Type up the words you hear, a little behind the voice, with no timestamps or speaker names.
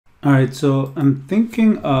All right, so I'm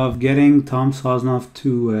thinking of getting Tom Sosnoff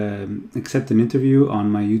to accept an interview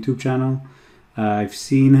on my YouTube channel. I've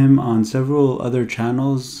seen him on several other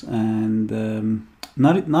channels, and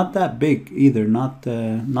not that big either,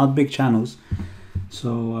 not big channels.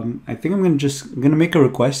 So I think I'm gonna make a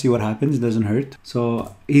request, see what happens. It doesn't hurt.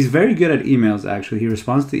 So he's very good at emails. Actually, he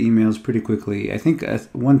responds to emails pretty quickly. I think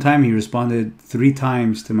at one time he responded 3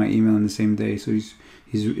 times to my email in the same day. So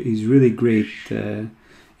he's really great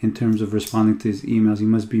in terms of responding to his emails. He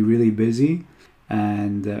must be really busy,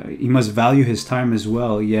 and he must value his time as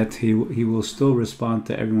well. Yet he will still respond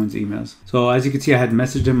to everyone's emails. So as you can see, I had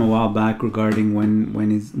messaged him a while back regarding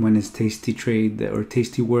when his Tasty Trade or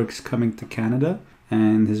Tasty Works coming to Canada,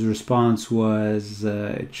 and his response was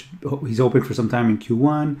he's hoping for some time in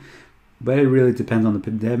Q1, but it really depends on the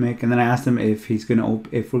pandemic. And then I asked him if he's gonna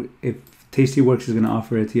if Tasty Works is gonna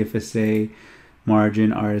offer a TFSA, margin,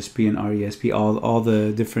 RSP, and RESP, all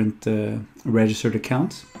the different registered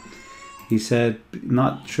accounts. He said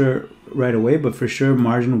not sure right away, but for sure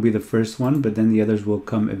margin will be the first one, but then the others will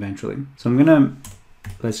come eventually. So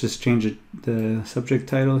let's just change the subject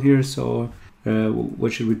title here. So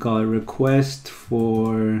what should we call it? Request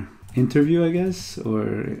for interview, I guess,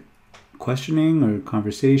 or questioning or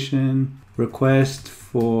conversation. Request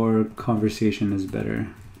for conversation is better.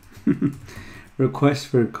 Request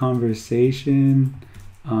for conversation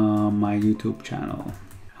on my YouTube channel.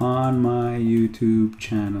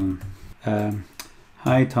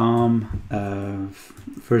 Hi Tom,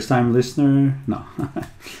 first time listener. No.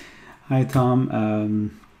 Hi Tom,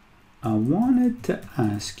 I wanted to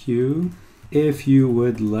ask you if you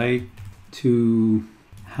would like to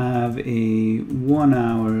have a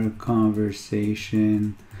 1-hour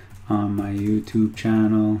conversation on my YouTube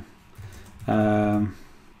channel,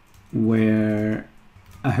 where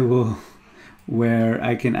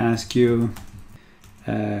I can ask you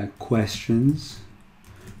questions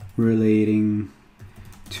relating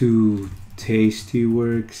to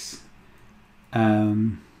Tastyworks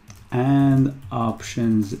and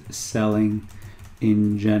options selling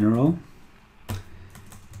in general.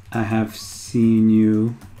 I have seen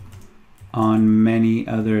you on many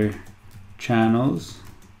other channels.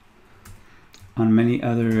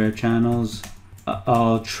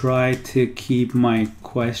 I'll try to keep my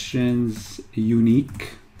questions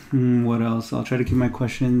unique. What else? I'll try to keep my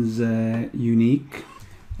questions unique.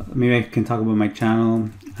 Maybe I can talk about my channel.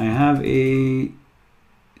 I have a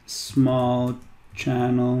small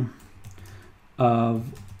channel of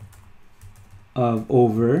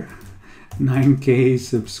over 9K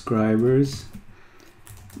subscribers,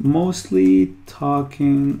 mostly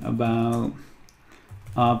talking about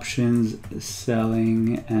options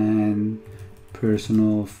selling and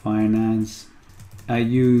personal finance. I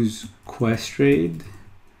use Questrade,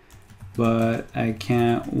 but I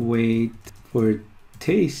can't wait for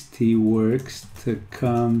Tastyworks to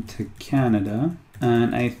come to Canada,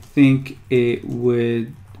 and I think it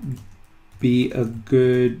would be a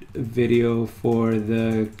good video for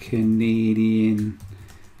the Canadian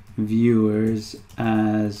viewers,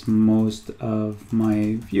 as most of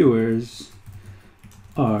my viewers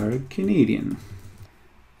are Canadian.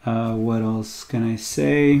 What else can I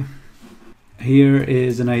say? Here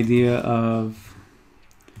is an idea of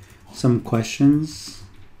some questions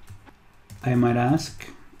I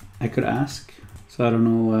could ask. So I don't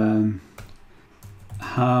know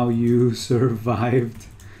how you survived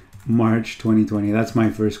March 2020. That's my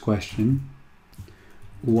first question.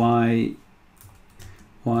 Why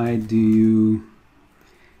do you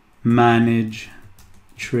manage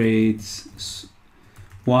trades?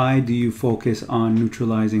 Why do you focus on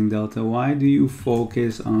neutralizing delta? Why do you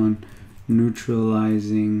focus on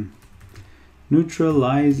neutralizing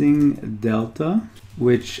delta,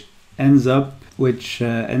 which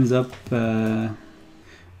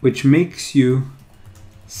makes you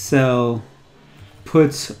sell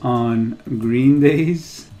puts on green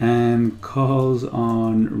days and calls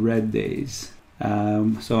on red days?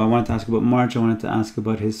 So I wanted to ask about March. I wanted to ask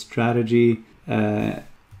about his strategy.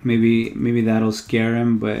 Maybe that'll scare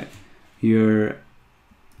him, but your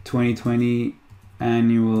 2020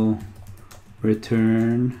 annual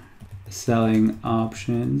return selling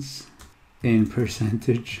options in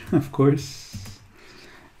percentage, of course.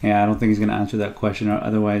 Yeah, I don't think he's gonna answer that question, or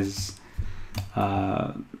otherwise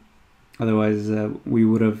we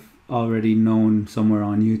would have already known somewhere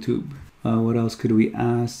on YouTube. What else could we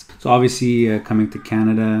ask? So obviously coming to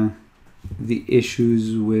Canada, the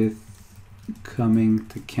issues with coming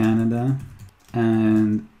to Canada,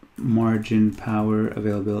 and margin power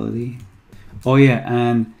availability. Oh yeah,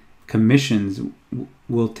 and commissions.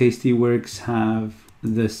 Will Tastyworks have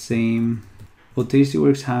the same Will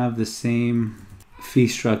Tastyworks have the same fee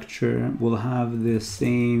structure? Will have the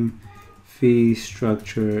same fee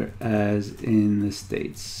structure as in the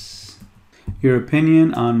States? Your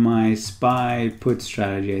opinion on my SPY put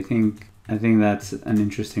strategy. I think that's an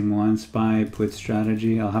interesting one. SPY put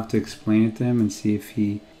strategy. I'll have to explain it to him and see if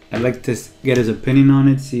I'd like to get his opinion on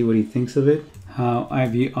it, see what he thinks of it. How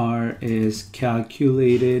IVR is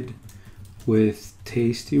calculated with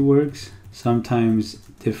Tastyworks, sometimes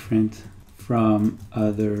different from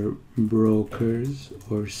other brokers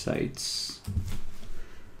or sites.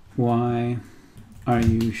 Why are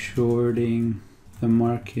you shorting the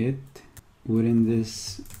market? Wouldn't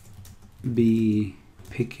this be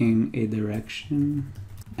picking a direction?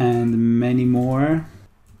 And many more.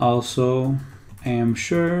 Also, I am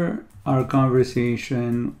sure our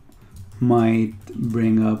conversation might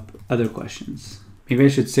bring up other questions. Maybe I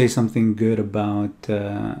should say something good about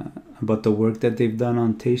the work that they've done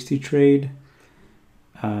on Tastytrade.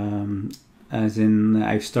 As in,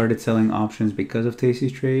 I've started selling options because of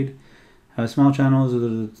Tastytrade. I have small channels.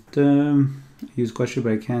 Use Questrade,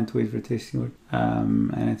 but I can't wait for Tastyworks.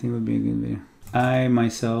 And I think it would be a good video. I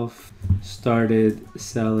myself started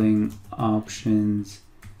selling options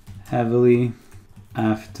heavily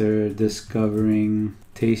after discovering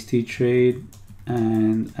Tastytrade,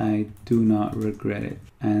 and I do not regret it.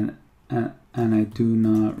 And I do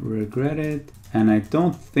not regret it. And I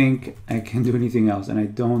don't think I can do anything else. And I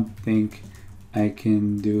don't think I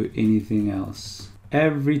can do anything else.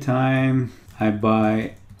 Every time I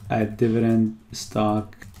buy a dividend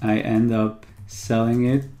stock, I end up selling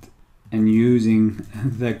it and using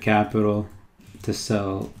the capital to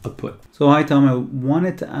sell a put. So hi Tom, I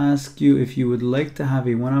wanted to ask you if you would like to have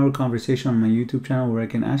a 1-hour conversation on my YouTube channel where I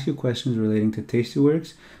can ask you questions relating to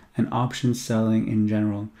Tastyworks and option selling in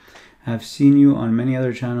general. I've seen you on many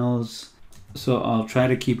other channels, so I'll try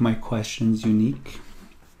to keep my questions unique.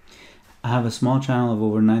 I have a small channel of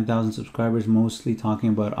over 9,000 subscribers, mostly talking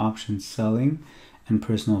about option selling and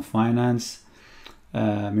personal finance.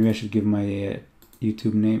 Maybe I should give my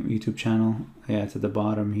YouTube channel. Yeah, it's at the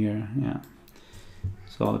bottom here. Yeah.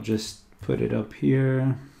 So I'll just put it up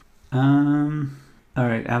here. All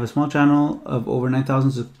right, I have a small channel of over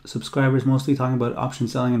 9,000 subscribers, mostly talking about option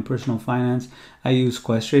selling and personal finance. I use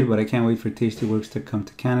Questrade, but I can't wait for Tastyworks to come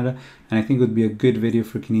to Canada. And I think it would be a good video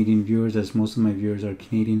for Canadian viewers, as most of my viewers are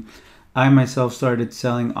Canadian. I myself started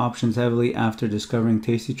selling options heavily after discovering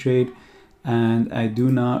Tastytrade, and I do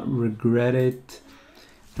not regret it.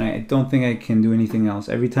 And I don't think I can do anything else.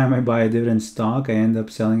 Every time I buy a dividend stock, I end up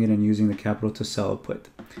selling it and using the capital to sell a put.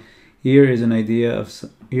 Here is an idea of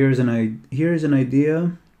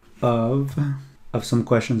some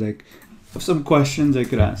questions I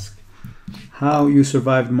could ask. How you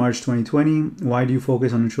survived March 2020? Why do you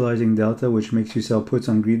focus on neutralizing delta, which makes you sell puts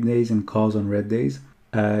on green days and calls on red days?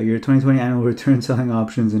 Your 2020 annual return selling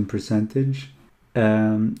options in percentage.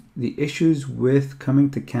 The issues with coming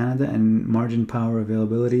to Canada and margin power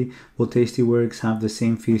availability. Will Tastyworks have the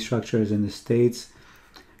same fee structure as in the States?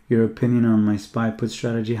 Your opinion on my SPY put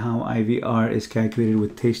strategy. How IVR is calculated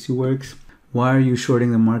with Tastyworks. Why are you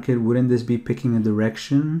shorting the market? Wouldn't this be picking a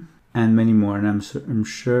direction? And many more. And I'm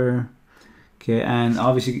sure. Okay, and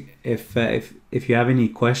obviously, if you have any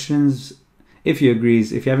questions, if you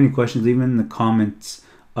have any questions, leave them in the comments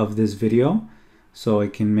of this video, so I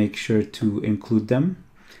can make sure to include them.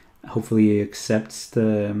 Hopefully he accepts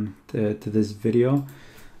to this video.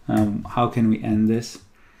 How can we end this?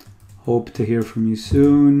 Hope to hear from you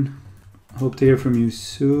soon.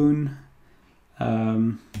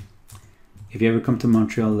 If you ever come to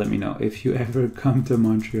Montreal, let me know.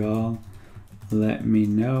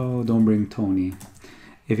 Don't bring Tony.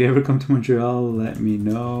 If you ever come to Montreal, let me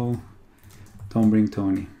know. Don't bring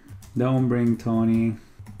Tony.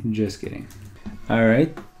 Just kidding. All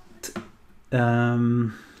right.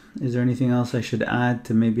 Is there anything else I should add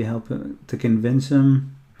to maybe help to convince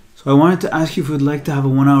him? So I wanted to ask you if you'd like to have a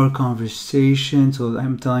 1-hour conversation. So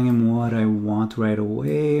I'm telling him what I want right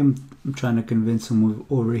away. I'm trying to convince him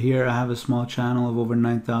over here. I have a small channel of over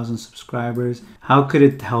 9,000 subscribers. How could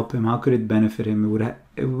it help him? How could it benefit him?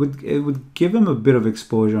 It would give him a bit of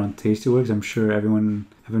exposure on Tastyworks. I'm sure everyone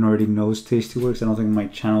already knows Tastyworks. I don't think my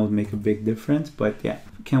channel would make a big difference, but yeah.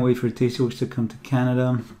 Can't wait for Tastyworks to come to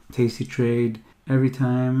Canada. Tastytrade every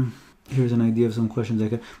time. Here's an idea of some questions I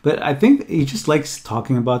could. But I think he just likes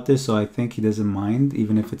talking about this, so I think he doesn't mind,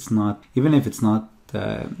 even if it's not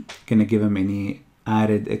gonna give him any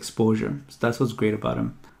added exposure. So that's what's great about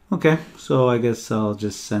him. Okay, so I guess I'll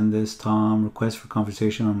just send this Tom request for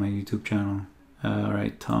conversation on my YouTube channel. All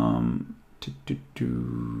right, Tom.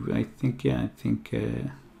 I think.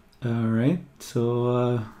 All right.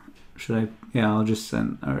 So should I Yeah, I'll just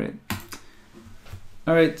send. All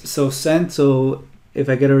right, so sent. So if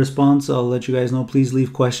I get a response, I'll let you guys know. Please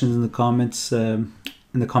leave questions in the comments, in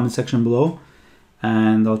the comment section below,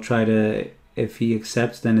 and I'll try to, if he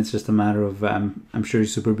accepts, then it's just a matter of, I'm sure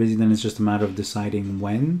he's super busy, then it's just a matter of deciding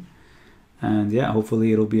when. And yeah,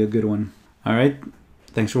 hopefully it'll be a good one. All right,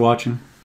 thanks for watching.